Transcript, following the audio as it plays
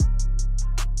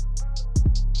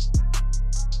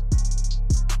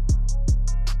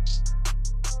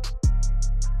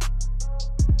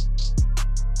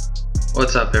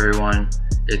What's up, everyone?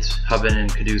 It's Hubin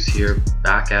and Caduce here,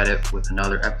 back at it with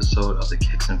another episode of the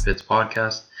Kicks and Fits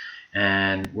podcast,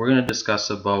 and we're going to discuss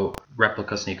about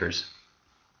replica sneakers.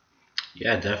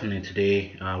 Yeah, definitely.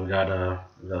 Today we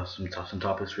got some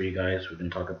topics for you guys. We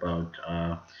can talk about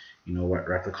what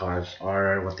replicas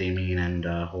are, what they mean, and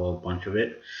a whole bunch of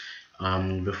it.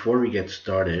 Before we get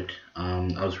started,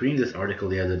 I was reading this article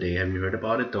the other day. Have you heard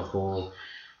about it? The whole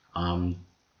um,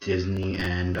 Disney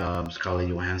and Scarlett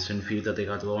Johansson feud that they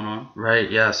got going on. Right,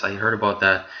 yes, I heard about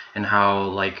that, and how,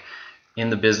 like,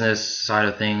 in the business side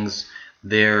of things,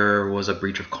 there was a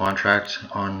breach of contract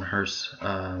on her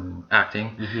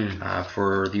acting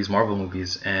for these Marvel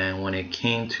movies, and when it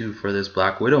came to for this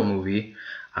Black Widow movie,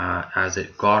 as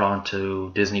it got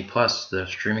onto Disney Plus, the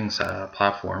streaming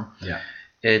platform, Yeah.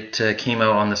 it came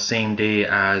out on the same day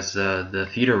as the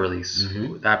theater release,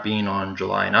 that being on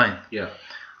July 9th. Yeah.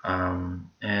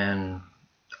 And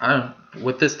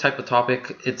with this type of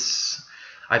topic,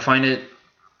 I find it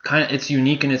it's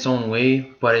unique in its own way,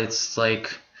 but it's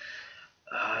like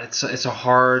it's a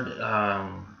hard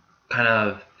kind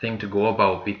of thing to go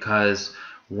about, because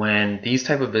when these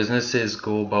type of businesses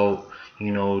go about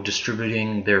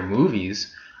distributing their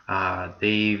movies,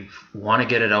 they want to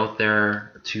get it out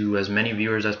there to as many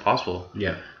viewers as possible.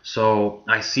 Yeah. So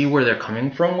I see where they're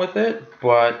coming from with it,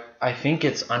 but I think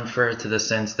it's unfair to the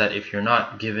sense that if you're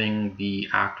not giving the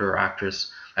actor or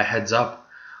actress a heads up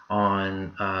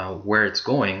on where it's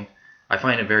going, I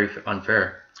find it very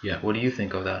unfair. Yeah. What do you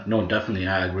think of that? No, definitely,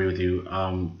 I agree with you.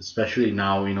 Especially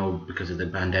now, because of the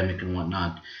pandemic and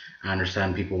whatnot. I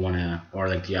understand people want to, or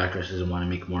like the actresses want to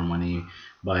make more money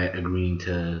by agreeing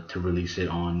to release it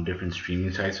on different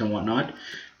streaming sites and whatnot.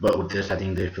 But with this, I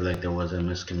think they feel like there was a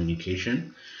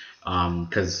miscommunication.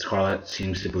 Because Scarlett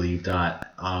seems to believe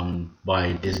that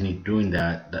by Disney doing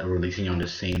that releasing on the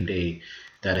same day,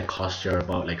 that it cost her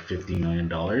about like $50 million.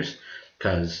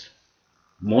 Because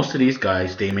most of these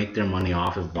guys, they make their money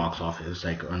off of box office,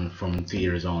 like from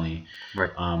theaters only.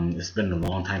 Right. It's been a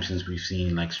long time since we've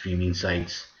seen like streaming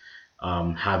sites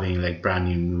having like brand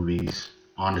new movies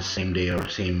on the same day or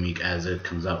same week as it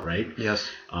comes out, right? Yes.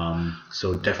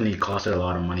 So definitely cost her a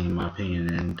lot of money in my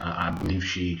opinion, and I believe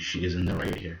she is in the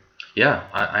right here. Yeah,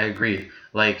 I agree.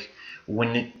 Like,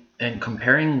 and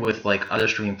comparing with like other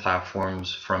streaming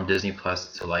platforms from Disney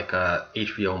Plus to like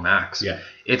HBO Max, Yeah.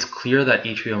 it's clear that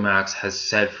HBO Max has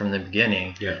said from the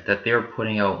beginning Yeah. that they're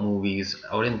putting out movies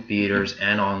out in theaters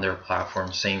and on their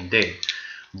platform same day.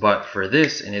 But for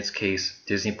this, in its case,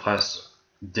 Disney Plus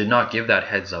did not give that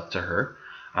heads up to her,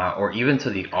 or even to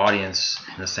the audience,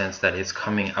 in the sense that it's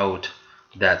coming out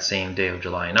that same day of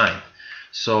July 9th.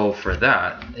 So for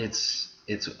that, it's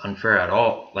unfair at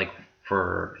all, like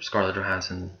for Scarlett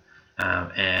Johansson,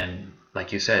 and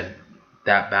like you said,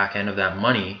 that back end of that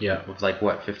money, Yeah. with like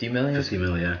what, 50 million? 50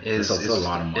 million, yeah. It's a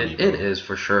lot of money. It is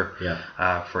for sure.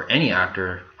 Yeah. For any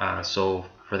actor. So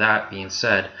for that being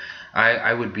said,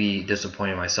 I would be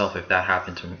disappointed myself if that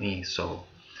happened to me. So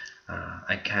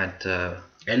I can't.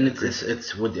 And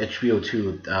it's with HBO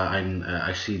too.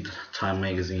 I see Time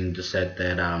Magazine just said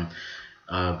that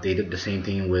they did the same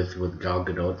thing with Gal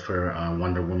Gadot for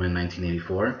Wonder Woman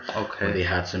 1984. Okay. Where they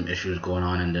had some issues going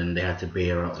on, and then they had to pay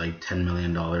her out like $10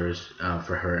 million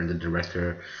for her and the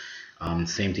director.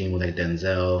 Same thing with like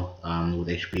Denzel with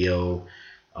HBO.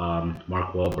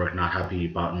 Mark Wahlberg not happy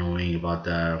about knowing about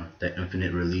the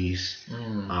infinite release.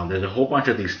 There's a whole bunch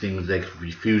of these things like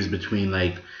refused between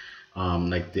like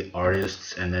the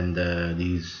artists and then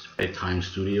these big time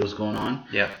studios going on.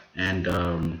 Yeah. And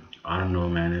I don't know,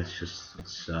 man. It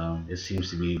seems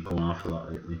to be going off a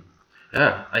lot lately.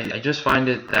 Yeah, I just find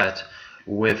it that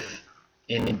with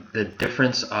in the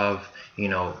difference of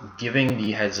giving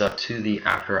the heads up to the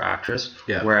actor or actress,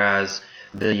 Yeah. whereas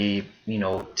the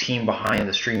team behind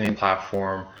the streaming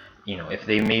platform, if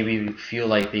they maybe feel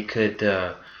like they could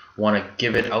want to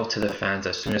give it out to the fans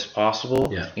as soon as possible.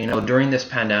 Yeah. During this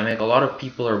pandemic, a lot of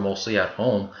people are mostly at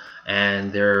home,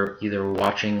 and they're either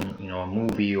watching a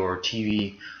movie or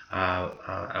TV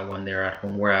when they're at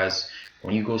home. Whereas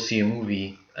when you go see a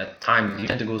movie, at times you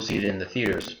tend to go see it in the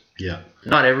theaters. Yeah.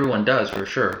 Not everyone does, for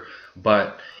sure,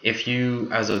 but if you,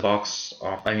 as a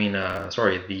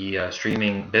the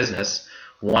streaming business,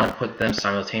 want to put them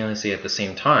simultaneously at the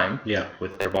same time, Yeah.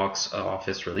 with their box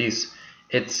office release,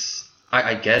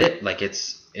 I get it. Like,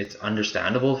 it's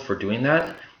understandable for doing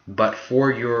that, but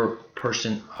for your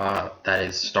person that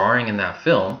is starring in that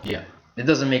film, Yeah. it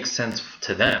doesn't make sense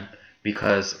to them,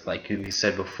 because, like we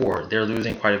said before, they're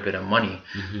losing quite a bit of money.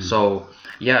 So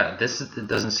yeah, it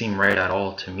doesn't seem right at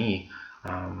all to me.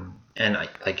 And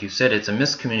like you said, it's a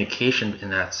miscommunication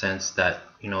in that sense that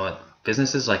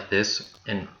businesses like this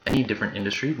in any different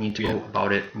industry need to go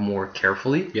about it more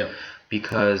carefully. Yeah.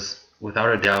 Because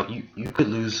without a doubt, you could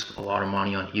lose a lot of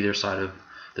money on either side of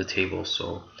the table.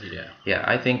 So yeah,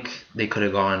 I think they could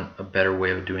have gone a better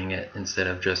way of doing it instead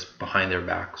of just behind their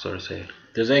back, so to say.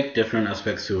 There's like different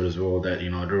aspects to it as well that I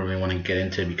don't really want to get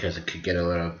into because it could get a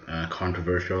little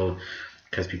controversial.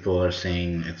 Because people are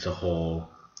saying it's a whole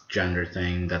gender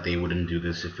thing that they wouldn't do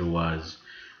this if it was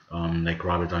like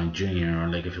Robert Downey Jr. or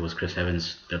like if it was Chris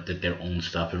Evans that did their own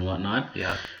stuff and whatnot.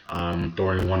 Yeah. Don't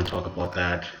really want to talk about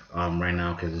that right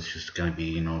now because it's just gonna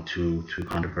be too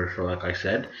controversial, like I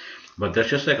said. But there's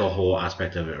just like a whole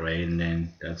aspect of it, right? And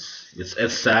then it's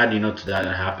sad, to that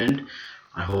it happened.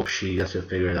 I hope she gets it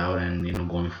figured out, and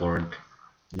going forward,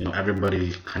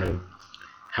 everybody kind of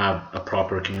have a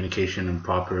proper communication and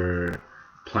proper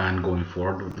plan going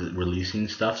forward with releasing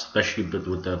stuff, especially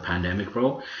with the pandemic,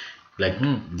 bro. Like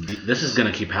this is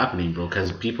gonna keep happening, bro,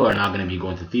 because people are not gonna be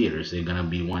going to theaters. They're gonna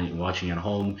be watching at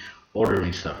home,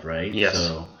 ordering stuff, right? Yes.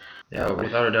 So, yeah,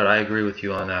 without a doubt, I agree with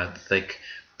you on that. Like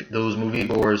those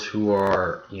moviegoers who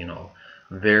are,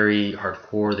 very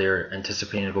hardcore, they're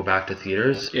anticipating to go back to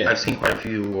theaters. Yeah. I've seen quite a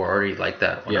few who are already like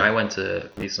that. When Yeah. I went to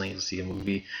recently to see a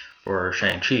movie for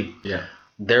Shang-Chi, yeah,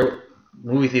 their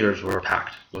movie theaters were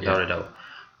packed without a doubt.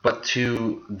 But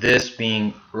to this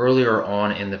being earlier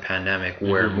on in the pandemic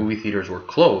where movie theaters were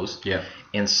closed yeah,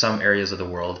 in some areas of the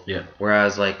world, yeah,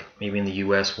 whereas like maybe in the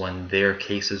US when their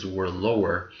cases were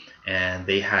lower and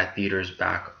they had theaters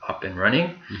back up and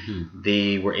running,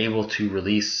 they were able to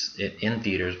release it in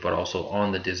theaters but also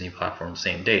on the Disney platform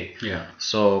same day. yeah,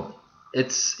 So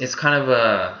it's kind of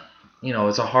a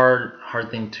it's a hard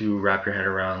thing to wrap your head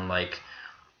around. Like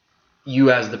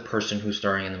you as the person who's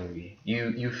starring in the movie,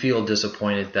 you feel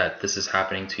disappointed that this is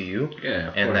happening to you,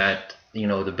 yeah, and that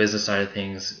the business side of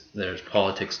things, there's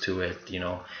politics to it,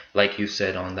 like you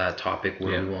said on that topic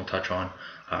where we won't touch on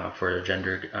for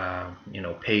gender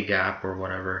pay gap or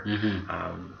whatever.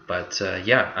 But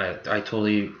yeah, I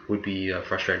totally would be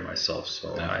frustrated myself,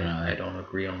 so I don't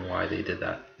agree on why they did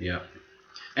that. yeah.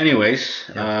 Anyways,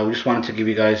 we just wanted to give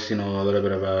you guys a little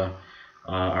bit of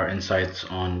our insights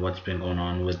on what's been going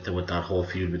on with that whole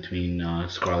feud between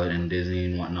Scarlett and Disney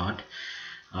and whatnot.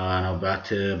 Now back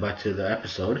to the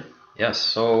episode. Yes.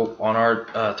 So on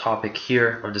our topic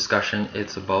here, our discussion,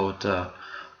 it's about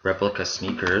replica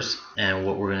sneakers, and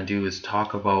what we're going to do is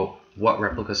talk about what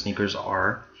replica sneakers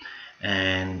are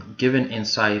and give an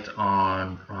insight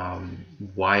on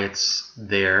why it's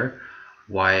there,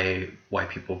 why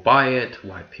people buy it,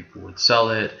 why people would sell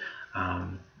it,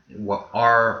 what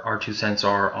our 2 cents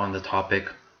are on the topic,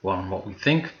 on what we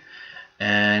think,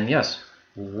 and yes,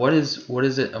 what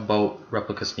is it about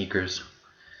replica sneakers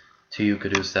to you,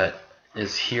 Kadus, that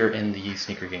is here in the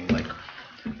sneaker game? Like,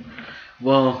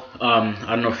 well, I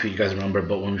don't know if you guys remember,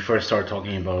 but when we first started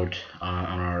talking about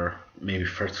on our maybe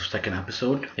first or second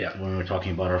episode, when we were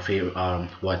talking about our favorite,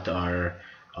 what our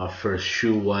first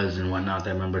shoe was and whatnot,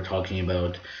 I remember talking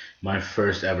about my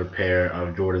first ever pair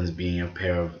of Jordans being a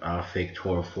pair of fake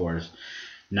 204s.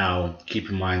 Now, keep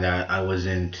in mind that I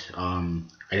didn't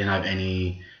have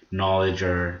any knowledge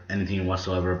or anything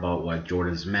whatsoever about what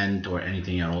Jordans meant or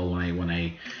anything at all when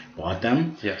I bought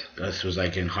them. yes, This was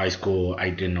like in high school. I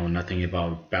didn't know nothing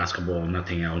about basketball,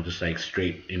 nothing. I was just like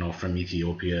straight, from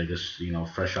Ethiopia, just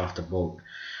fresh off the boat.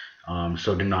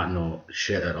 So did not know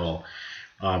shit at all.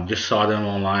 Just saw them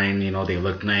online. They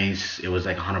looked nice. It was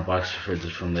like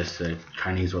 $100 from this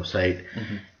Chinese website,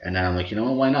 and then I'm like,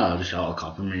 why not? I'll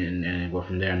cop them and go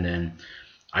from there. And then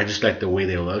I just liked the way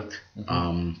they looked.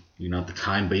 At the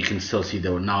time, but you can still see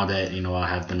that now that I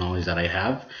have the knowledge that I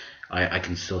have, I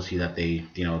can still see that they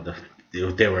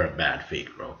were a bad fake,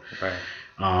 bro.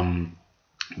 right.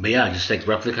 But yeah, just like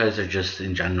replicas are just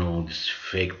in general just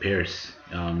fake pairs,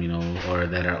 or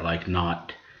that are like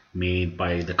not made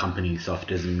by the company itself.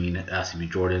 Doesn't mean it has to be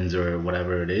Jordans or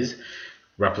whatever it is.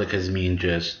 Replicas mean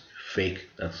just fake.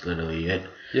 That's literally it.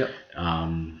 Yeah.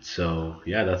 So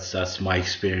yeah, that's my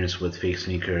experience with fake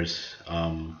sneakers.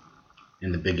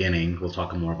 In the beginning, we'll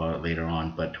talk more about it later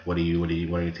on. But what do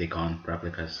you take on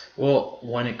replicas? Well,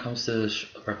 when it comes to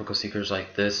replica sneakers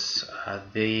like this,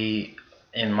 they,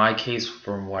 in my case,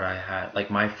 from what I had,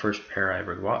 like my first pair I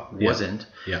ever bought wasn't.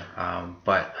 Yeah.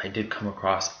 But I did come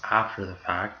across after the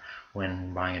fact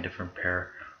when buying a different pair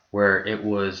where it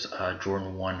was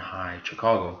Jordan 1 High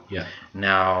Chicago. Yeah.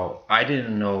 Now, I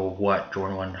didn't know what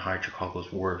Jordan 1 High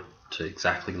Chicagos were to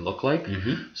exactly look like.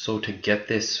 So to get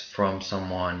this from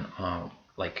someone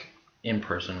like in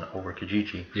person over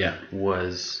Kijiji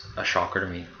was a shocker to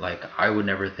me. Like I would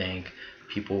never think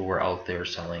people were out there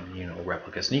selling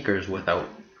replica sneakers without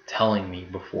telling me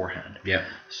beforehand. Yeah.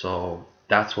 So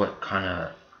that's what kind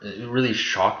of it really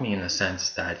shocked me in the sense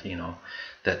that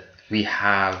that we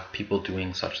have people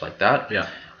doing such like that. Yeah.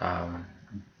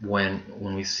 When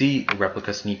we see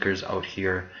replica sneakers out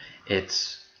here, it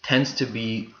tends to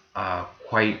be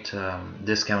quite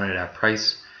discounted at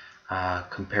price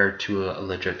compared to a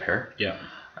legit pair. Yeah.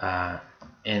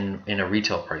 In a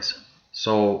retail price.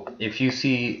 So if you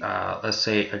see, let's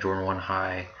say a Jordan 1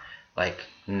 High, like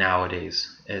nowadays,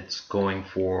 it's going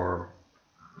for,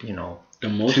 The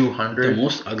most 200. the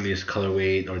most ugliest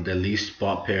colorway or the least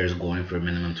bought pair is going for a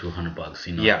minimum $200.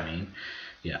 You know what I mean?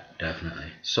 Yeah, definitely.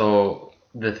 So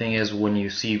the thing is, when you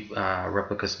see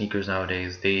replica sneakers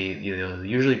nowadays, they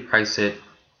usually price it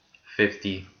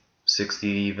 50, 60,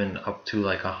 even up to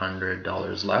like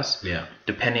 $100 less. Yeah.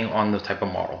 Depending on the type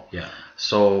of model. Yeah.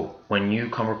 So when you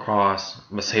come across,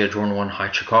 let's say, a Jordan 1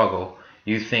 High Chicago,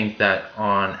 you think that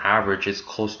on average it's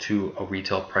close to a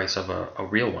retail price of a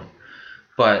real one.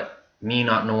 But me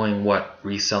not knowing what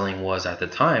reselling was at the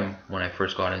time when I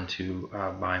first got into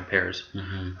buying pairs,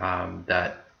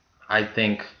 that I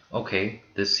think, okay,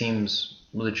 this seems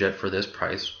legit for this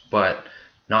price, but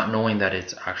not knowing that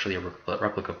it's actually a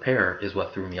replica pair is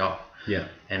what threw me off. Yeah.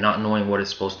 And not knowing what it's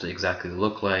supposed to exactly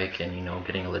look like, and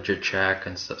getting a legit check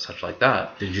and such like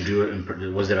that. Did you do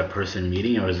it? Was it a person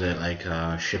meeting or was it like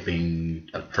shipping?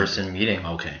 A person meeting.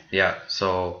 Okay. Yeah.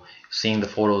 So seeing the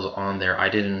photos on there, I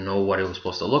didn't know what it was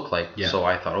supposed to look like. Yeah. So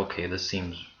I thought, okay, this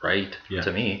seems right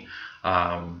to me,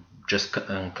 just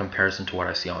in comparison to what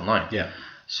I see online. Yeah.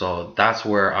 So that's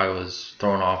where I was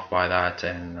thrown off by that,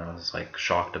 and I was like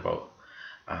shocked about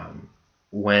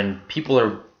when people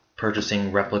are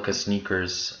purchasing replica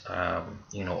sneakers,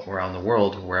 around the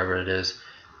world, wherever it is.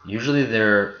 Usually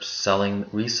they're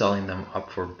reselling them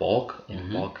up for bulk,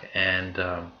 and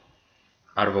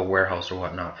out of a warehouse or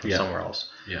whatnot from somewhere else.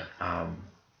 Yeah.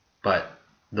 But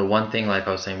the one thing, like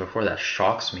I was saying before, that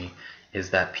shocks me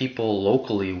is that people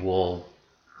locally will,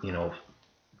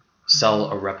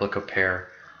 sell a replica pair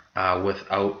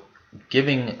without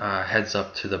giving heads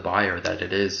up to the buyer that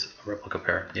it is a replica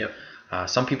pair. Yep.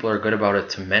 Some people are good about it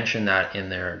to mention that in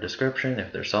their description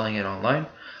if they're selling it online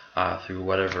through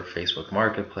whatever Facebook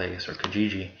Marketplace or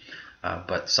Kijiji.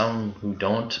 But some who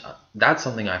don't, that's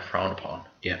something I frown upon.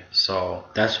 Yeah. So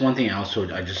that's one thing I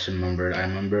just remembered. I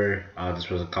remember this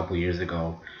was a couple years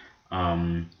ago.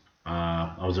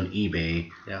 I was on eBay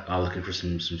looking for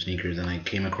some sneakers, and I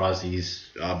came across these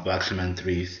Black Cement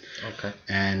 3s. Okay.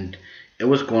 And it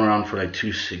was going around for like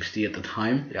 $260 at the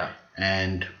time. Yeah.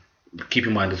 And keep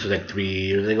in mind, this was like 3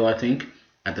 years ago, I think.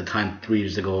 At the time, 3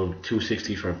 years ago,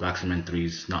 $260 for a Black Cement 3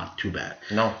 is not too bad.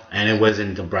 No. And it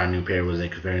wasn't a brand new pair. It was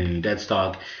like very new dead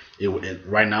stock.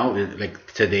 Right now,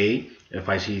 like today, if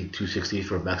I see $260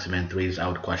 for Black Cement 3s, I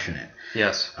would question it.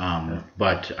 Yes.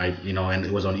 But and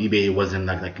it was on eBay. It wasn't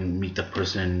like I can meet the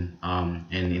person,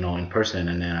 in person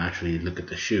and then actually look at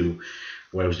the shoe,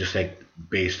 where it was just like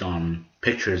based on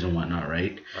pictures and whatnot,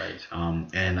 right? Right.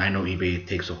 And I know eBay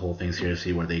takes the whole thing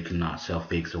seriously, where they cannot sell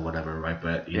fakes or whatever, right?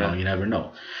 But you know, you never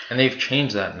know. And they've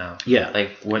changed that now. Yeah.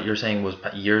 Like what you're saying was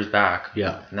years back.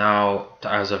 Yeah. Now,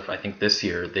 as of I think this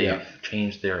year, they've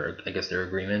changed their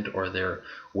agreement or their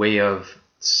way of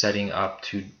setting up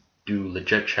to do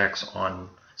legit checks on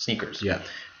sneakers. Yeah.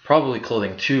 Probably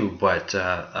clothing too, but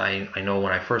I know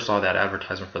when I first saw that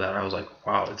advertisement for that, I was like,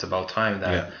 wow, it's about time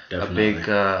that a big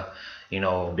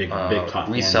big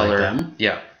platform reseller like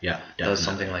them. does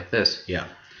something like this. Yeah.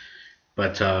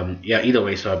 But either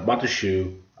way, so I bought the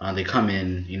shoe. They come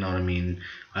in, you know what I mean.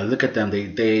 I look at them. They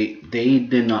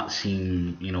did not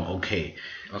seem okay.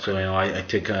 So I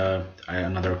took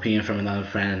another opinion from another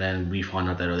friend, and then we found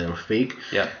out that they were fake.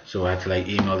 Yeah. So I had to like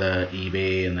email the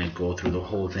eBay and like go through the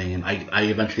whole thing, and I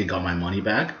eventually got my money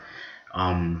back.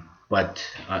 But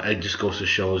it just goes to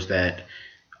shows that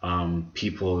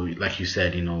people, like you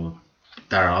said,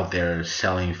 that are out there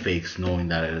selling fakes, knowing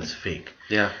that it is fake.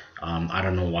 Yeah. I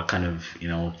don't know what kind of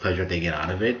pleasure they get out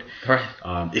of it. Right.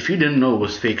 If you didn't know it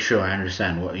was fake, sure, I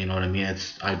understand. What I mean?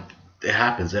 It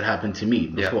happens. It happened to me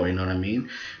before. You know what I mean?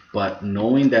 But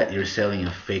knowing that you're selling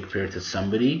a fake pair to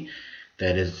somebody,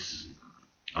 that is,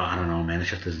 I don't know, man. It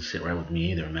just doesn't sit right with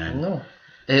me either, man. No.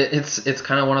 It's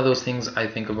kind of one of those things I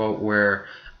think about where,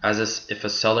 if a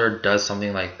seller does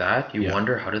something like that, you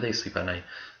wonder how do they sleep at night,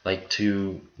 like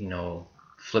to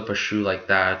flip a shoe like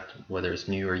that, whether it's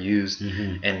new or used,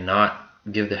 and not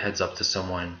give the heads up to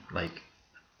someone, like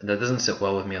that doesn't sit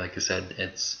well with me. Like you said,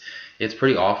 it's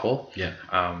pretty awful. Yeah.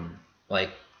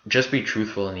 Like just be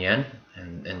truthful in the end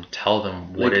and tell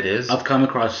them what it is. I've come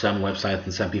across some websites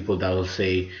and some people that will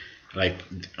say, like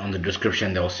on the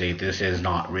description they'll say this is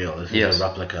not real. This is Yes. a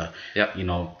replica. Yeah. You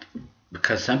know,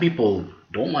 because some people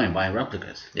don't mind buying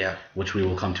replicas. Yeah. Which we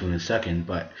will come to in a second,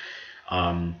 but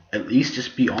at least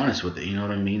just be honest with it. You know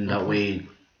what I mean? That way,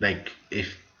 like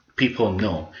if people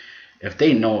know, if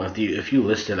they know, if you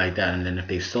list it like that, and then if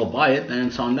they still buy it, then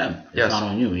it's on them. It's Yes. not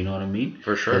on you. You know what I mean?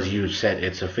 For sure. Because you said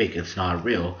it's a fake, it's not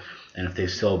real, and if they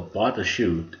still bought the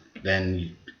shoe,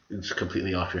 then it's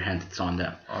completely off your hands. It's on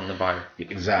them. On the buyer.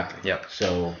 Exactly. Yep.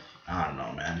 So I don't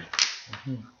know, man.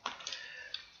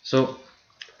 So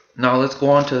now let's go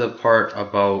on to the part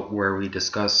about where we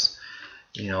discuss,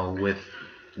 with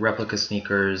replica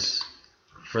sneakers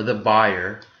for the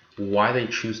buyer, why they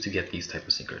choose to get these type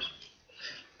of sneakers.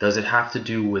 Does it have to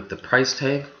do with the price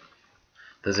tag?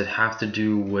 Does it have to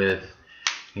do with,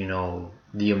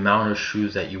 the amount of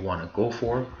shoes that you want to go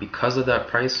for because of that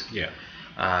price? Yeah.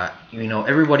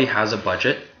 Everybody has a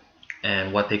budget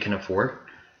and what they can afford.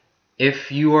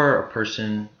 If you are a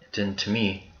person, to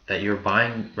me, that you're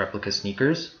buying replica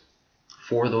sneakers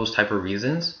for those type of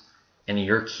reasons, and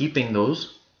you're keeping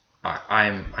those,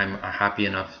 I'm happy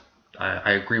enough.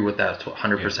 I agree with that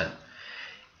 100%. Yeah.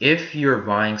 If you're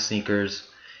buying sneakers,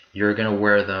 you're gonna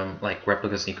wear them like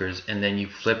replica sneakers, and then you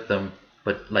flip them,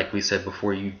 but like we said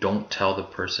before, you don't tell the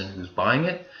person who's buying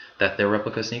it that they're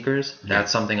replica sneakers. Yeah.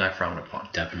 That's something I frown upon.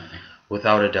 Definitely.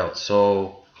 Without a doubt.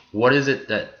 So what is it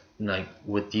that, like,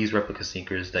 with these replica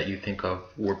sneakers that you think of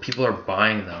where people are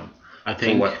buying them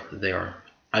for what they are?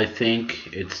 I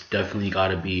think it's definitely got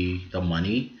to be the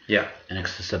money. Yeah. And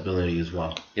accessibility as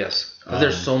well. Yes. Because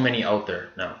there's so many out there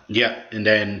now. Yeah. And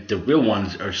then the real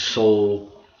ones are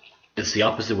so... It's the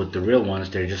opposite with the real ones.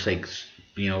 They're just like,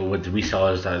 with the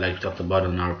resellers that I talked about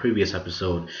in our previous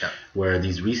episode, yeah. Where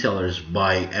these resellers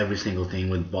buy every single thing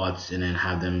with bots and then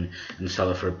have them and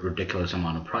sell it for a ridiculous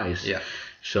amount of price. Yeah.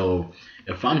 So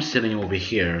if I'm sitting over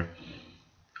here,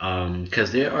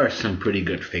 because there are some pretty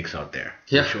good fakes out there.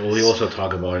 Yeah. Which we also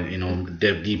talk about,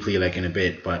 deeply like in a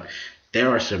bit, but there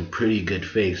are some pretty good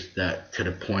fakes that to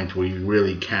the point where you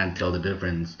really can't tell the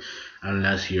difference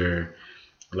unless you're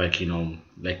like,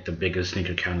 like the biggest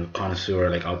sneaker connoisseur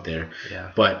like out there.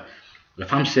 Yeah. But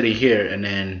if I'm sitting here and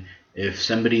then if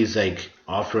somebody's like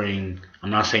offering, I'm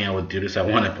not saying I would do this, I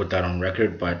want to put that on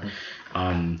record, but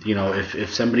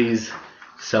if somebody's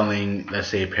selling, let's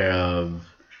say, a pair of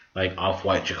like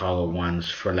off-white Chicago ones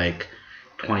for like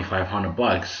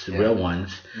 $2,500, yeah. Real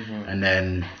ones, mm-hmm. And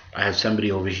then I have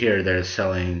somebody over here that is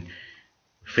selling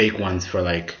fake ones for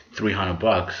like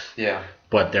 $300. Yeah.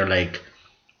 But they're like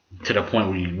to the point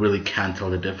where you really can't tell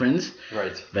the difference.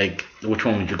 Right. Like, which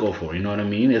one would you go for? You know what I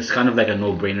mean? It's kind of like a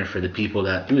no-brainer for the people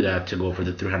that do that to go for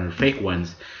the 300 fake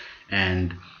ones,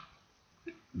 and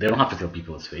they don't have to tell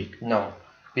people it's fake. No,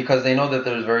 because they know that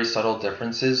there's very subtle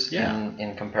differences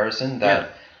in comparison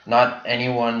that not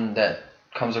anyone that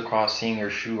comes across seeing your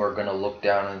shoe are gonna look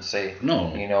down and say,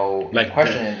 like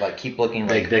question it, like keep looking,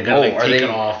 like they're gonna take it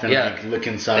off and like look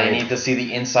inside. They need to see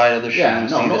the inside of the shoe. Yeah,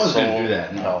 see no the one's sole. gonna do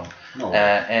that. No.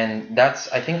 And that's,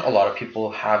 I think a lot of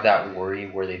people have that worry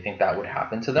where they think that would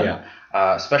happen to them,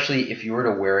 especially if you were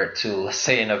to wear it to, let's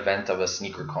say, an event of a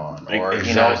sneaker con or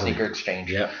a sneaker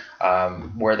exchange,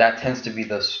 where that tends to be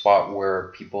the spot where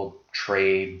people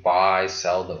trade, buy,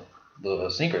 sell the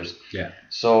sneakers. Yeah.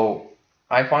 So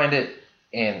I find it,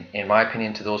 in my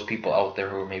opinion, to those people out there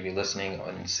who are maybe listening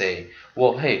and say,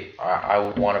 well, hey, I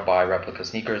would want to buy replica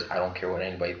sneakers. I don't care what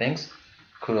anybody thinks.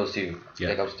 Kudos to you.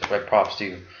 Like props to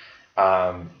you.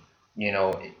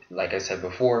 Like I said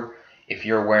before, if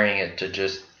you're wearing it to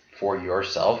just for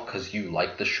yourself because you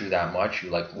like the shoe that much, you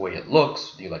like the way it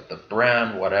looks, you like the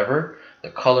brand, whatever, the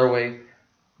colorway,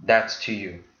 that's to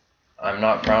you. I'm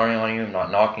not frowning on you, I'm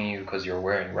not knocking you because you're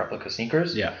wearing replica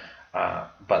sneakers. Yeah.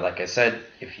 But like I said,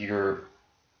 if you're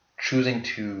choosing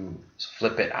to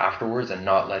flip it afterwards and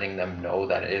not letting them know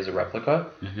that it is a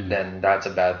replica, mm-hmm. then that's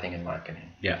a bad thing in my opinion.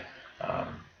 Yeah.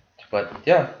 But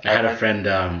yeah, I had a friend.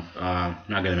 Not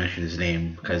gonna mention his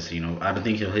name because I don't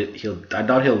think I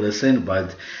doubt he'll listen.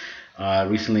 But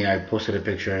recently I posted a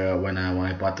picture when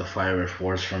I bought the Fire Air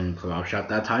Force from Kebab Shop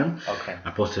that time. Okay.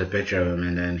 I posted a picture of him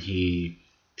and then he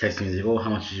texted me. He's like, "Oh, how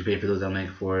much did you pay for those?" I'm like,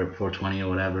 $420 or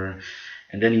whatever.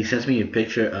 And then he sends me a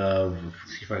picture of.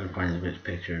 Let's see if I can find the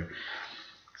picture.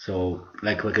 So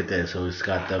like, look at this. So it's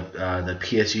got the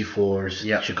PSG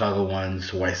 4s, Chicago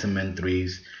 1s, white cement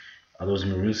 3s. Those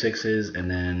maroon 6s and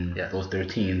then those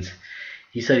 13s.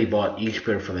 He said he bought each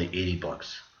pair for like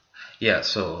 $80. Yeah,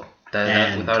 so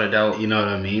that without a doubt. You know what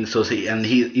I mean? So see, and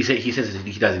he says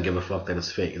he doesn't give a fuck that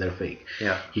it's fake. They're fake.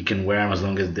 Yeah. He can wear them as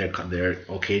long as they're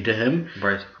okay to him.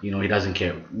 Right. He doesn't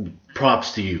care.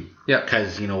 Props to you. Yeah.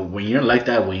 Because when you're like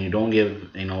that, when you don't give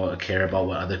a care about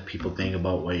what other people think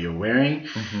about what you're wearing,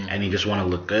 and you just want to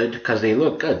look good, because they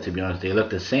look good. To be honest, they look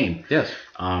the same. Yes.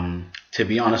 To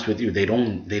be honest with you, they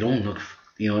don't look.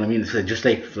 You know what I mean? It's like, just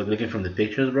like looking from the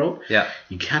pictures, bro. Yeah.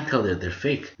 You can't tell that they're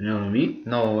fake. You know what I mean?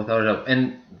 No, without a doubt.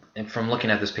 And from looking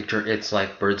at this picture, it's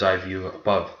like bird's eye view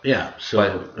above. Yeah. So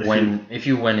But if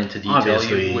you went into detail,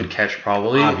 obviously- you would catch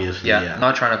probably. obviously, yeah.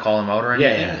 Not trying to call him out or Yeah,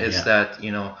 anything. yeah, It's yeah.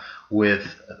 that with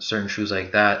certain shoes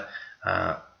like that,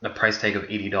 the price tag of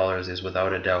 $80 is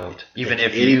without a doubt. Even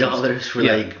if you $80 for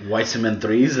yeah. like white cement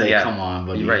threes, like Yeah. come on,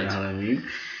 but You're you know what I mean?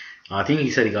 I think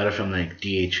he said he got it from like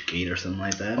DH Gate or something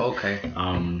like that. Okay.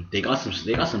 They got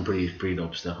some pretty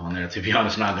dope stuff on there. To be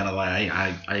honest, not gonna lie,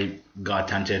 I got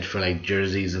tempted for like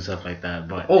jerseys and stuff like that,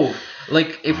 but Oh,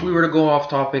 like if we were to go off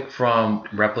topic from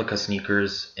replica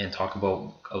sneakers and talk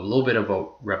about a little bit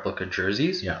about replica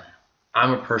jerseys. yeah,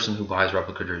 I'm a person who buys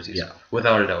replica jerseys. Yeah.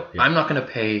 Without a doubt. Yeah. I'm not going to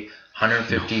pay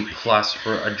 150 plus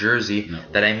for a jersey No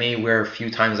that I may wear a few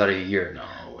times out of a year. no,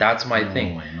 way. That's my No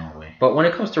thing. way, no way. But when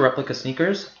it comes to replica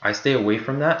sneakers, I stay away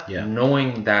from that, Yeah.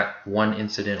 knowing that one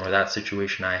incident or that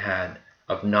situation I had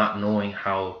of not knowing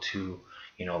how to,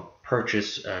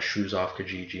 purchase shoes off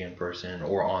Kijiji in person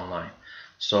or online.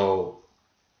 So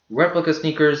replica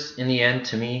sneakers, in the end,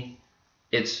 to me,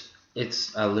 it's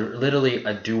literally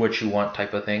a do what you want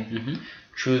type of thing. Mm-hmm.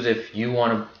 Choose if you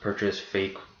want to purchase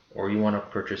fake or you want to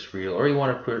purchase real or you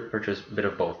want to purchase a bit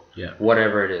of both. Yeah.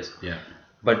 Whatever it is. Yeah.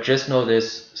 But just know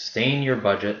this: stay in your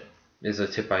budget is a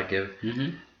tip I give.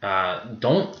 Mm-hmm.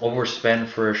 Don't overspend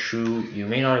for a shoe you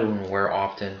may not even wear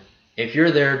often. If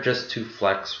you're there just to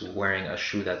flex wearing a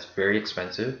shoe that's very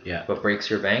expensive, Yeah. but breaks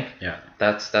your bank, Yeah.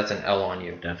 that's an L on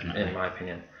you, Definitely. in my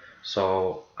opinion.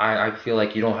 So I feel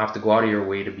like you don't have to go out of your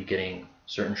way to be getting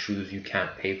certain shoes you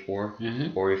can't pay for,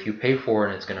 Mm-hmm. or if you pay for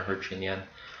it, it's gonna hurt you in the end.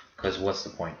 Because what's the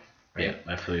point? Right?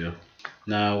 Yeah, I feel you.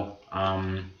 Now,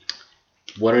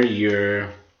 what are your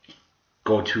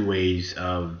go-to ways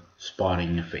of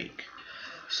spotting a fake?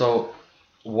 So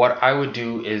what I would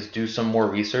do is do some more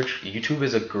research. YouTube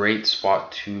is a great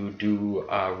spot to do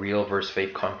real versus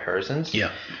fake comparisons.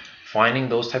 Yeah. Finding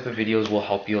those type of videos will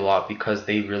help you a lot because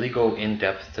they really go in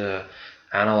depth to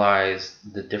analyze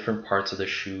the different parts of the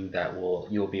shoe that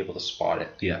you'll be able to spot it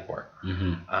Yeah. for.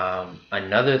 Mm-hmm.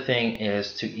 Another thing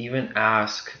is to even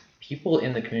ask people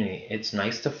in the community. It's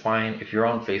nice to find, if you're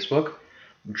on Facebook,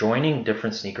 joining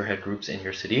different sneakerhead groups in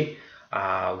your city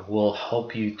will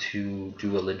help you to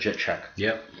do a legit check.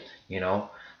 Yep.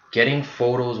 Getting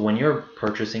photos when you're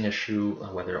purchasing a shoe,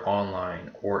 whether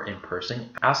online or in person,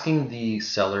 asking the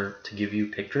seller to give you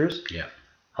pictures Yeah.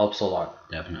 helps a lot.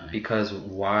 Definitely. Because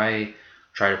why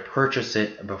try to purchase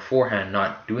it beforehand,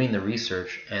 not doing the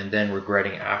research, and then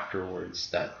regretting afterwards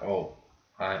that, oh,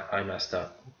 I messed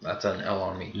up. That's an L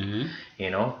on me.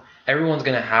 Mm-hmm. Everyone's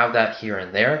going to have that here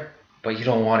and there, but you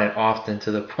don't want it often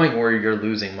to the point where you're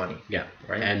losing money. Yeah.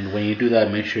 Right? And when you do that,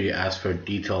 make sure you ask for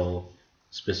detail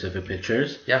specific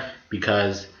pictures. Yeah.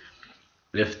 Because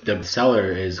if the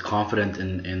seller is confident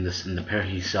in the pair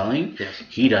he's selling, Yes.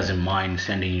 he doesn't mind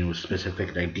sending you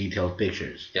specific detailed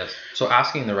pictures. Yes. So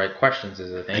asking the right questions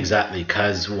is the thing. Exactly,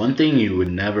 because one thing you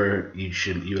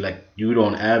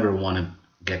don't ever want to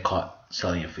get caught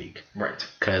selling a fake. Right.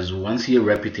 Because once your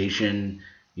reputation,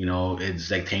 it's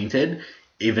tainted,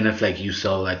 even if you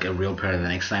sell a real pair the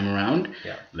next time around,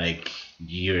 Yeah.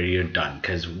 you're done.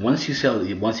 Because once you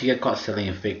get caught selling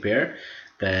a fake pair,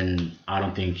 then I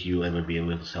don't think you'll ever be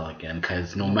able to sell again.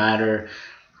 Because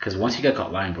once you get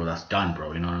caught lying, bro, that's done,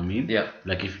 bro. You know what I mean? Yeah.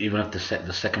 Even if the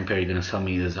second pair you're gonna sell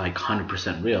me is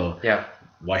 100% real, Yeah.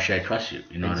 why should I trust you?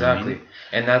 You know Exactly. what I mean?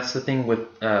 And that's the thing with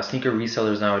sneaker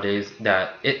resellers nowadays,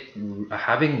 that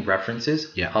having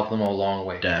references Yeah. help them a long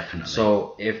way. Definitely.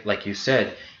 So if, like you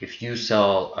said, if you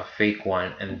sell a fake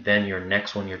one and then your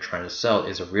next one you're trying to sell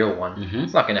is a real one, Mhm.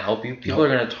 it's not going to help you. People Nope.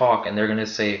 are going to talk and they're going to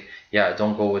say, yeah,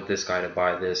 don't go with this guy to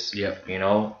buy this. Yep.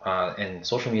 And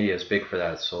social media is big for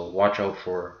that. So watch out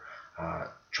for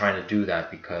trying to do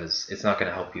that because it's not going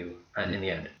to help you in the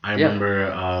end. I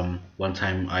remember one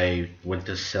time I went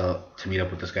to meet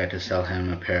up with this guy to sell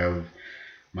him a pair of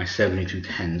my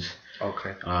 7210s,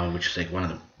 Okay. which is one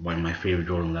of my favorite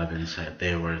Jordan 11s.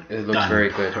 They were It looks done very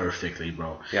good. perfectly,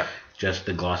 bro. Yeah. Just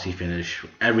the glossy finish,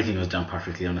 everything was done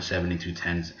perfectly on the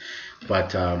 7210s.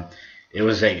 But it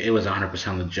was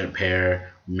 100% legit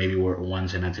pair. Maybe wore it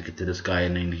once, and I took it to this guy,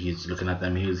 and then he's looking at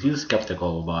them. He was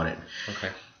skeptical about it. Okay.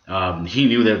 He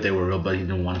knew that they were real, but he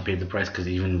didn't want to pay the price because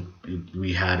even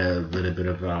we had a little bit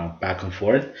of back and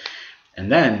forth. And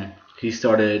then he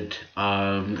started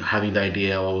having the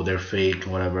idea, oh, they're fake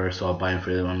and whatever, so I'll buy them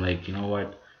for them. I'm like, you know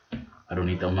what? I don't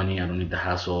need the money. I don't need the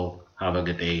hassle. Have a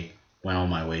good day. Went on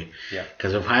my way. Yeah.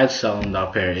 Because if I had sold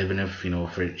that pair, even if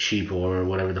for cheap or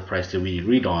whatever the price that we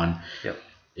agreed on, Yep.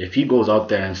 if he goes out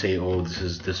there and say, "Oh,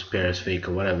 this pair is fake"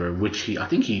 or whatever, which I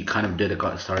think he kind of did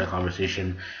start a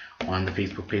conversation on the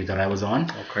Facebook page that I was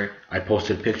on. Okay. I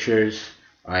posted pictures.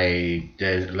 I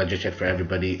did a ledger check for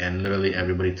everybody, and literally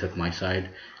everybody took my side.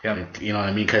 Yeah. You know what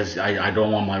I mean? Because I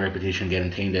don't want my reputation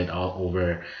getting tainted all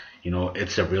over.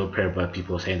 It's a real pair, but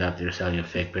people saying that they're selling a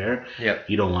fake pair. Yeah.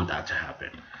 You don't want that to happen.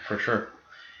 For sure.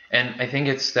 And I think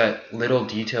it's that little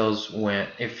details when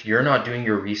if you're not doing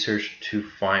your research to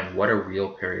find what a real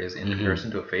pair is in comparison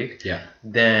to a fake, Yeah.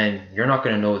 then you're not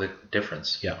going to know the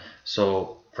difference. Yeah.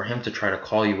 So for him to try to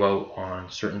call you out on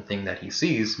certain thing that he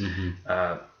sees,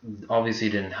 obviously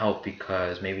didn't help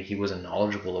because maybe he wasn't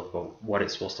knowledgeable about what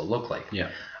it's supposed to look like.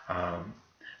 Yeah.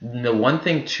 The one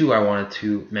thing too I wanted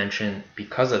to mention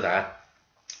because of that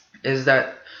is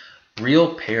that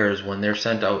real pairs when they're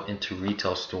sent out into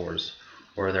retail stores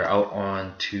or they're out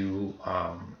on to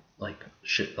the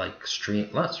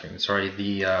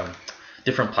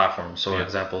different platforms. So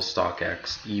example,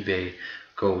 StockX, eBay,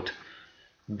 Goat.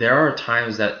 There are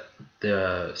times that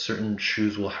the certain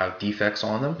shoes will have defects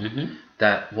on them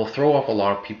that will throw off a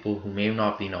lot of people who may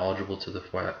not be knowledgeable to the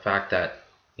fact that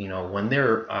when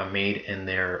they're made in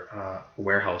their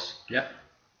warehouse,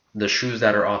 the shoes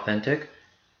that are authentic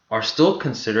are still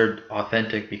considered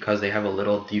authentic because they have a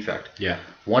little defect. Yeah.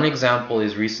 One example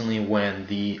is recently when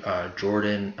the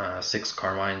Jordan 6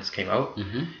 Carmines came out,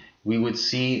 we would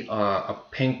see a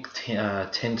pink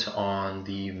tint on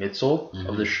the midsole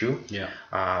of the shoe. Yeah.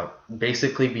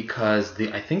 Basically because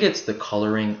I think it's the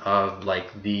coloring of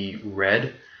like the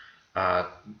red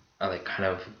like kind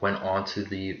of went onto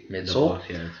the midsole.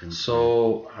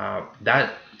 So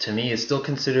that to me is still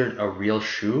considered a real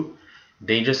shoe.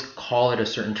 They just call it a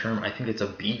certain term. I think it's a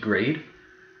B grade.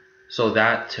 So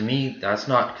that to me, that's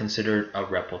not considered a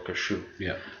replica shoe.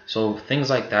 Yeah. So things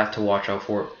like that to watch out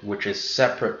for, which is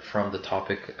separate from the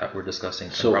topic that we're discussing,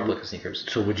 so replica sneakers.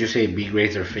 So would you say B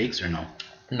grades are fakes or no?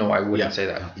 No, I wouldn't say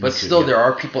that. But still, there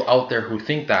are people out there who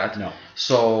think that. No.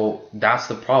 So that's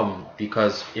the problem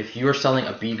because if you're selling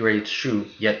a B grade shoe,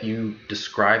 yet you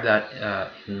describe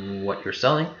that in what you're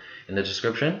selling in the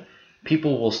description,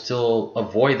 people will still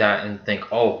avoid that and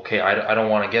think, oh, okay, I don't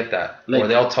want to get that. Or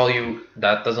they'll tell you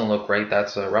that doesn't look right,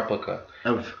 that's a replica.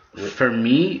 For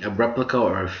me, a replica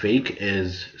or a fake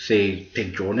is, say,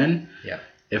 take Jordan. Yeah.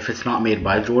 If it's not made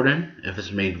by Jordan, if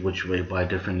it's made by a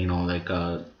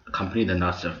different, company, then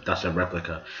that's a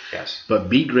replica. Yes. But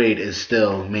B grade is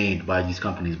still made by these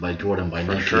companies, by Jordan, by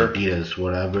Nike, Adidas,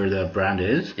 whatever the brand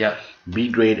is. Yeah. B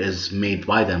grade is made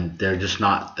by them. They're just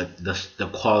not the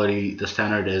quality. The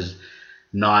standard is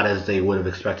not as they would have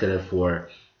expected it for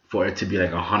it to be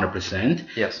like 100%.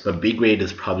 Yes. But B grade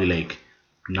is probably like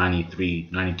 93,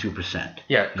 92%.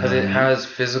 Yeah, because it has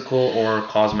physical or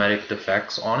cosmetic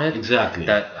defects on it. Exactly.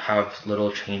 That have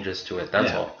little changes to it.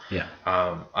 That's all. Yeah.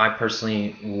 I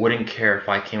personally wouldn't care if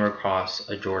I came across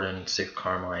a Jordan 6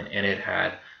 Carmine and it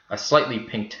had a slightly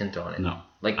pink tint on it. No.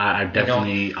 Like I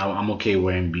definitely, I'm okay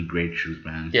wearing B grade shoes,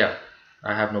 man. Yeah,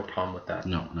 I have no problem with that.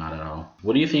 No, not at all.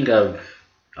 What do you think of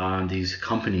these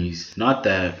companies? Not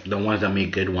the ones that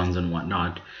make good ones and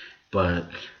whatnot, but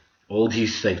all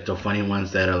these like the funny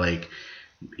ones that are like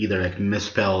either like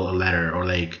misspell a letter or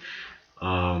like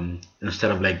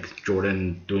instead of like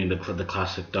Jordan doing the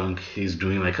classic dunk, he's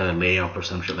doing like a layup or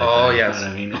some shit like that. Oh yes.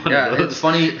 You know what I mean? Yeah, it's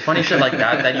funny shit like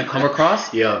that you come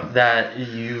across. Yeah. That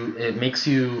it makes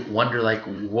you wonder like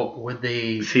what would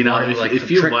they see now if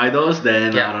you buy those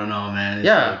then I don't know,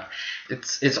 man.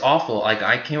 It's awful. Like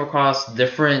I came across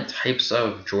different types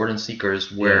of Jordan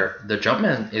sneakers where the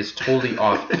Jumpman is totally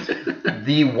off.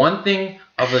 The one thing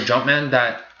of the Jumpman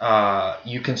that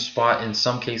you can spot in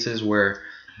some cases where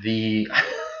the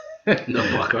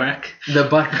butt rack on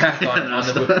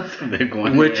the that's a big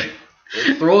one, which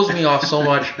throws me off so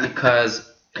much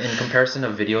because in comparison to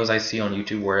videos I see on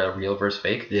YouTube where a real versus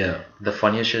fake, the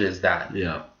funniest shit is that.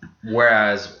 Yeah.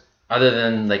 Whereas other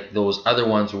than like those other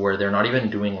ones where they're not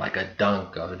even doing like a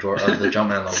dunk of the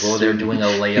Jumpman logo, they're doing a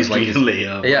layup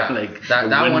like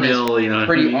that one is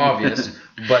pretty obvious.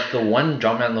 But the one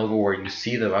Jumpman logo where you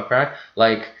see the butt crack,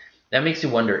 like that makes you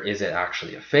wonder: is it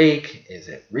actually a fake? Is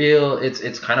it real?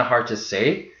 It's kind of hard to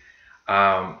say.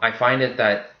 I find it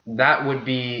that would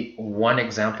be one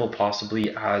example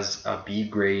possibly as a B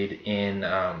grade in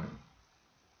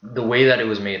the way that it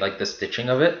was made, like the stitching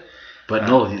of it. But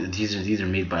no, these are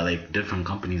made by like different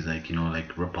companies, like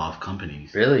like rip-off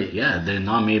companies. Really? Yeah, they're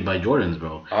not made by Jordans,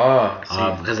 bro. Oh,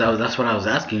 because that's what I was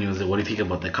asking you. Is what do you think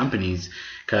about the companies?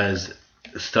 Because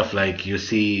stuff like you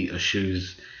see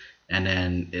shoes, and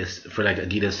then it's for like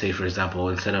Adidas, say for example,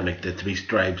 instead of like the three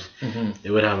stripes, Hmm.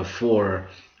 it would have a four,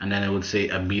 and then it would say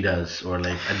Adidas or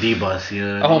like Adibas, you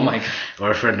know what I Oh mean? my god.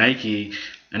 Or for Nike,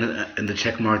 and the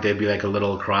check mark there'd be like a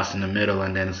little cross in the middle,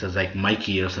 and then it says like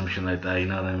Mikey or something like that. You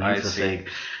know what I mean? I So it's see. like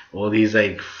all these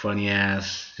like funny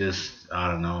ass, just I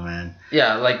don't know, man.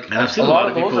 Yeah, like And I've a seen a lot lot of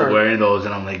of those people are. wearing those,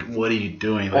 and I'm like, what are you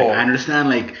doing? Like, Oh, I understand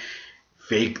like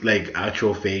fake, like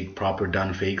actual fake, proper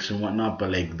done fakes and whatnot,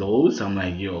 but like those, I'm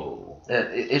like, yo,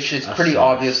 it's just that pretty sucks.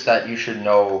 obvious that you should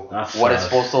know That what it's sucks.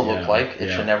 supposed to look Yeah, like. It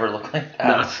should yeah. never look like That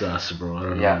that. sucks, bro. I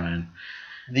don't know, Yeah. man.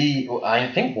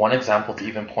 I think one example to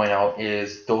even point out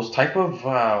is those type of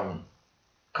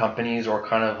companies, or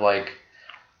kind of like,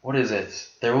 what is it?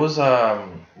 There was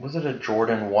it a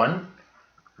Jordan 1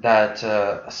 that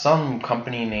some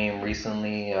company name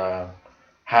recently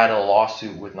had a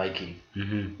lawsuit with Nike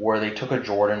Mhm. where they took a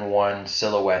Jordan 1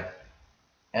 silhouette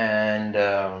and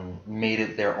made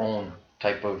it their own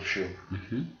type of shoe.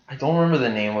 Mhm. I don't remember the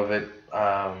name of it,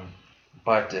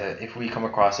 but if we come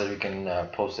across it, we can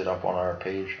post it up on our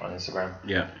page on Instagram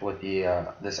Yeah. with the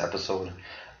this episode.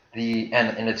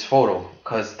 And its photo,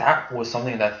 because that was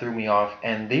something that threw me off,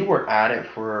 and they were at it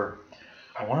for,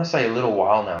 I want to say, a little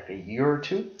while now, a year or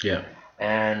two. Yeah.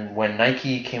 And when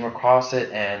Nike came across it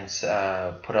and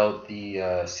put out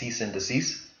the cease and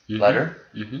desist Mhm. letter,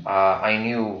 Mhm. I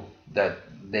knew that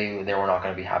they were not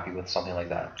going to be happy with something like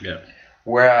that. Yeah.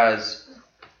 Whereas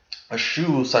a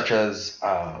shoe such as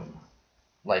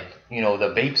like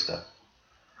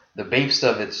the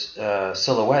Bapesta, its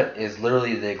silhouette is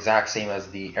literally the exact same as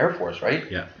the Air Force, right?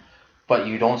 Yeah. But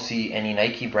you don't see any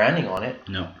Nike branding on it,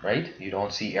 No. right? You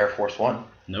don't see Air Force One.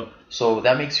 Nope. So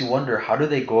that makes you wonder, how do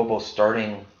they go about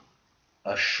starting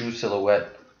a shoe silhouette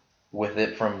with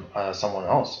it from someone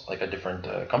else, like a different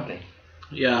company?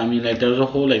 Yeah, I mean, like, there's a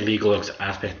whole like legal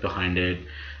aspect behind it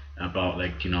about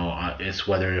like it's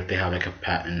whether if they have like a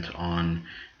patent on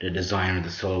the design or the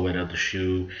silhouette of the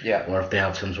shoe, Yeah. or if they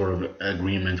have some sort of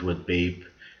agreement with Bape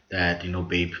that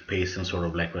Bape pays some sort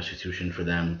of like restitution for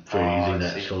them for Oh, using I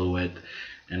that see. silhouette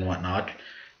and whatnot.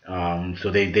 So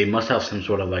they must have some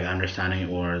sort of like understanding,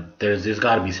 or there's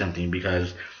got to be something,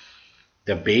 because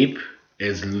the Bape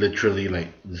is literally like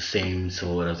the same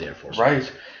silhouette as the Air Force Right.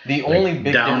 Ones. The Like, only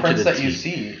big down to difference the that you T.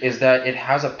 see is that it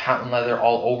has a patent leather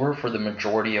all over for the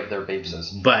majority of their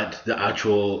Bapestas. But the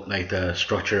actual like the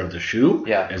structure of the shoe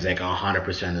Yeah. is like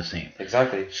 100% the same.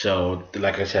 Exactly. So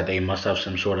like I said, they must have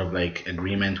some sort of like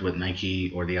agreement with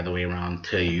Nike or the other way around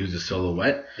to use the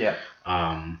silhouette. Yeah.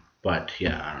 But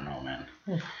yeah, I don't know, man.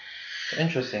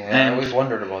 Interesting. I And- always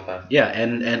wondered about that. Yeah,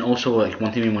 and also like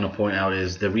one thing we want to point out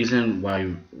is the reason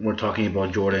why we're talking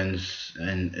about Jordans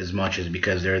and as much is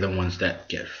because they're the ones that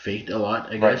get faked a lot,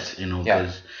 I guess. Right.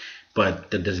 Yeah.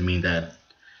 But that doesn't mean that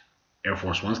Air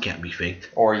Force Ones can't be faked.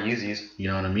 Or Yeezys. You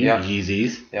know what I mean? Yeah.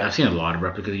 Yeezys. Yeah. I've seen a lot of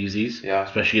replica Yeezys. Yeah.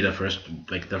 Especially the first,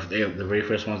 like the very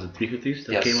first ones, the 350s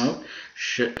that Yes. came out.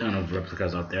 Shit ton of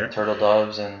replicas out there. Turtle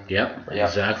doves and Yep. Yeah.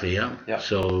 Exactly. Yeah. Yeah.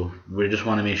 So we just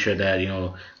want to make sure that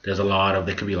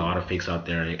there could be a lot of fakes out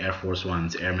there, like Air Force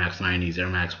Ones, Air Max 90s, Air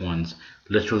Max Ones.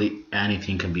 Literally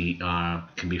anything can be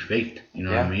faked. You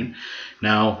know what I Yeah. mean?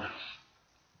 Now,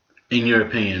 in your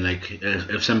opinion, like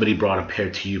if somebody brought a pair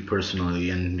to you personally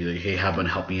and be like, hey, how about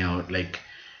help me out? Like,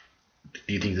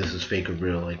 do you think this is fake or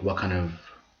real? Like, what kind of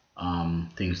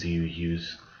things do you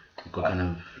use? Like, what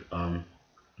kind of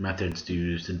methods do you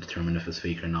use to determine if it's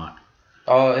fake or not?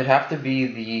 it'd have to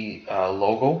be the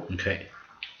logo. Okay.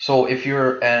 So if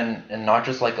you're and not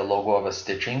just like a logo of a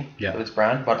stitching Yeah. of its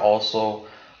brand, but also,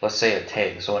 let's say, a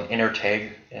tag. So an inner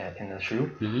tag in the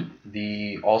shoe. Mm-hmm.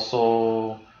 The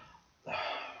also,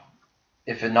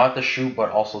 if it not the shoe,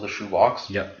 but also the shoe box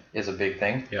Yep. is a big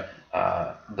thing. Yep.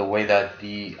 The way that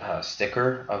the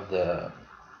sticker of the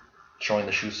showing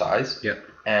the shoe size Yep.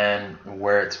 and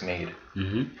where it's made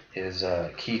Mm-hmm. is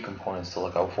key components to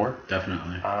look out for.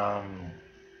 Definitely.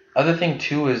 Other thing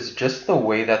too is just the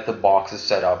way that the box is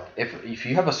set up. If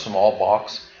you have a small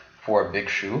box for a big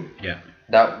shoe, Yeah.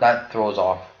 that throws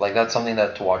off. Like, that's something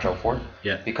that to watch out for.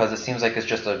 Yeah. Because it seems like it's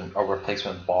just a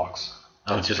replacement box.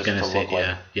 I was That's just gonna to say, look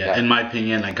like. yeah. In my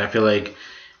opinion, like I feel like,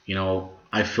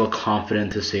 I feel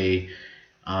confident to say,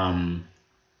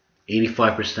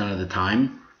 85% of the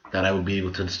time that I would be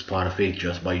able to spot a fake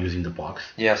just by using the box.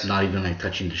 Yes. Not even like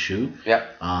touching the shoe. Yeah.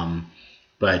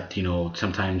 But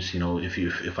sometimes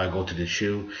if I go to the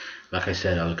shoe, like I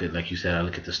said, I look at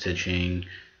the stitching,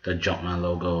 the Jumpman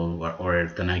logo or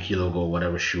the Nike logo,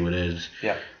 whatever shoe it is.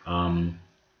 Yeah.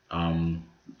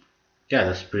 Yeah,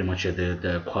 that's pretty much it.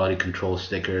 The quality control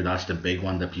sticker, that's the big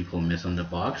one that people miss on the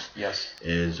box. Yes.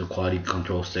 Is a quality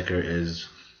control sticker is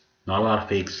not a lot of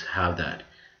fakes have that.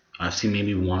 I've seen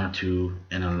maybe one or two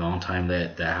in a long time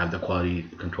that have the quality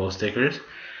control stickers.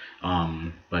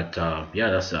 But yeah,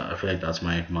 that's I feel like that's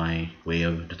my way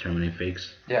of determining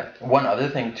fakes. Yeah. One other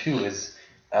thing too is,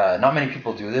 not many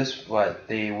people do this, but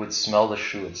they would smell the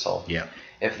shoe itself. Yeah.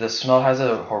 If the smell has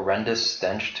a horrendous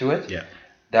stench to it, Yeah.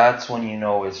 that's when you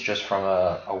know it's just from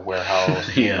a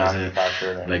warehouse being Yeah,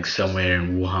 manufactured. And like somewhere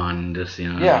in Wuhan, just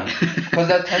yeah, because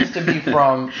that tends to be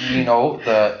from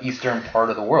the eastern part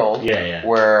of the world, Yeah, yeah.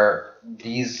 where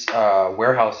these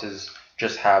warehouses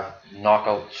just have knock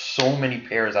out so many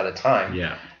pairs at a time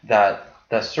Yeah. that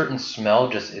that certain smell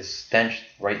just is stench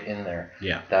right in there.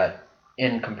 Yeah. That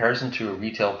in comparison to a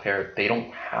retail pair, they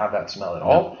don't have that smell at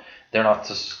all. They're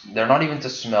not even to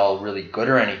smell really good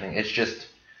or anything. It's just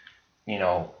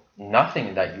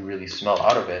nothing that you really smell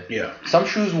out of it. Yeah. Some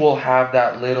shoes will have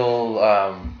that little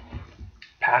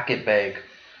packet bag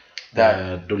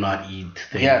that do not eat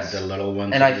thing. Yes. The little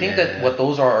ones. and I think that what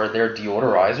those are their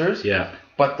deodorizers. Yeah.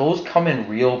 But those come in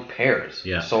real pairs.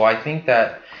 Yeah. So I think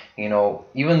that,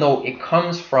 even though it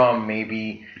comes from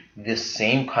maybe the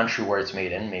same country where it's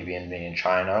made in, maybe made in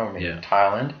China or maybe in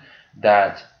Thailand,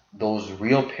 that those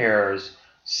real pairs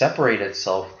separate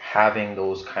itself having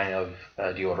those kind of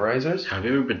deodorizers. Have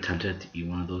you ever been tempted to eat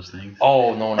one of those things?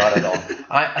 Oh, no, not at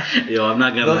all. Yo, I'm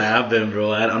not gonna have them,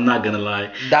 bro. I'm not gonna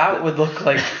lie. That would look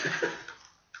like...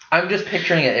 I'm just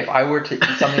picturing it. If I were to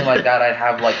eat something like that, I'd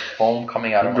have like foam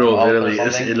coming out of my Bro, mouth literally, or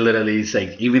something. it literally is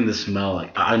like even the smell.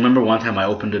 Like I remember one time I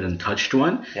opened it and touched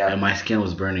one, Yeah. and my skin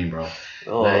was burning, bro.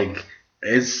 Ugh. Like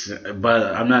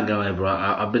but I'm not gonna lie, bro.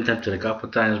 I've been tempted a couple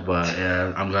times, but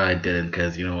yeah, I'm glad I didn't,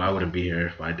 because I wouldn't be here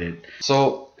if I did.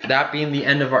 So that being the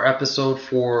end of our episode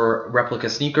for Replica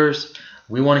Sneakers,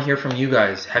 we want to hear from you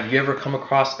guys. Have you ever come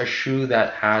across a shoe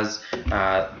that has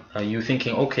you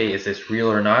thinking, okay, is this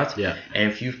real or not? Yeah. And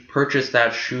if you've purchased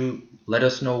that shoe, let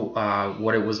us know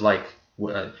what it was like.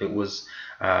 If it was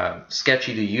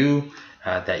sketchy to you,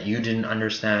 that you didn't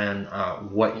understand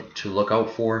what to look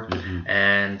out for,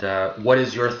 and what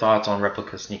is your thoughts on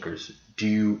replica sneakers? Do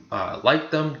you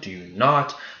like them? Do you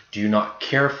not? Do you not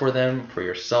care for them, for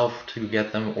yourself to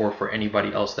get them, or for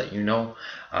anybody else that you know?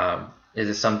 Is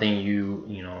it something you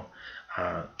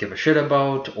give a shit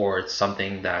about, or it's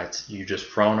something that you just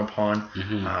frown upon?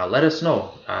 Let us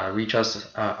know. Reach us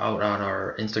out on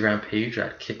our Instagram page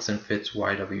at Kicks and Fits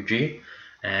YWG,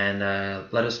 and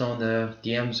let us know in the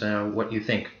DMs what you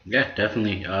think. Yeah,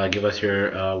 definitely. Give us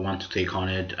your one to take on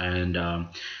it, and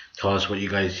tell us what you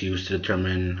guys use to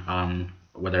determine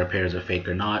whether a pair is a fake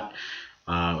or not.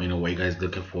 What you guys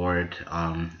looking for it,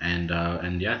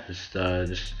 and yeah, just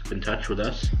in touch with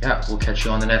us. Yeah, we'll catch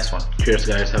you on the next one. Cheers,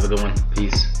 guys. Have a good one.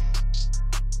 Peace.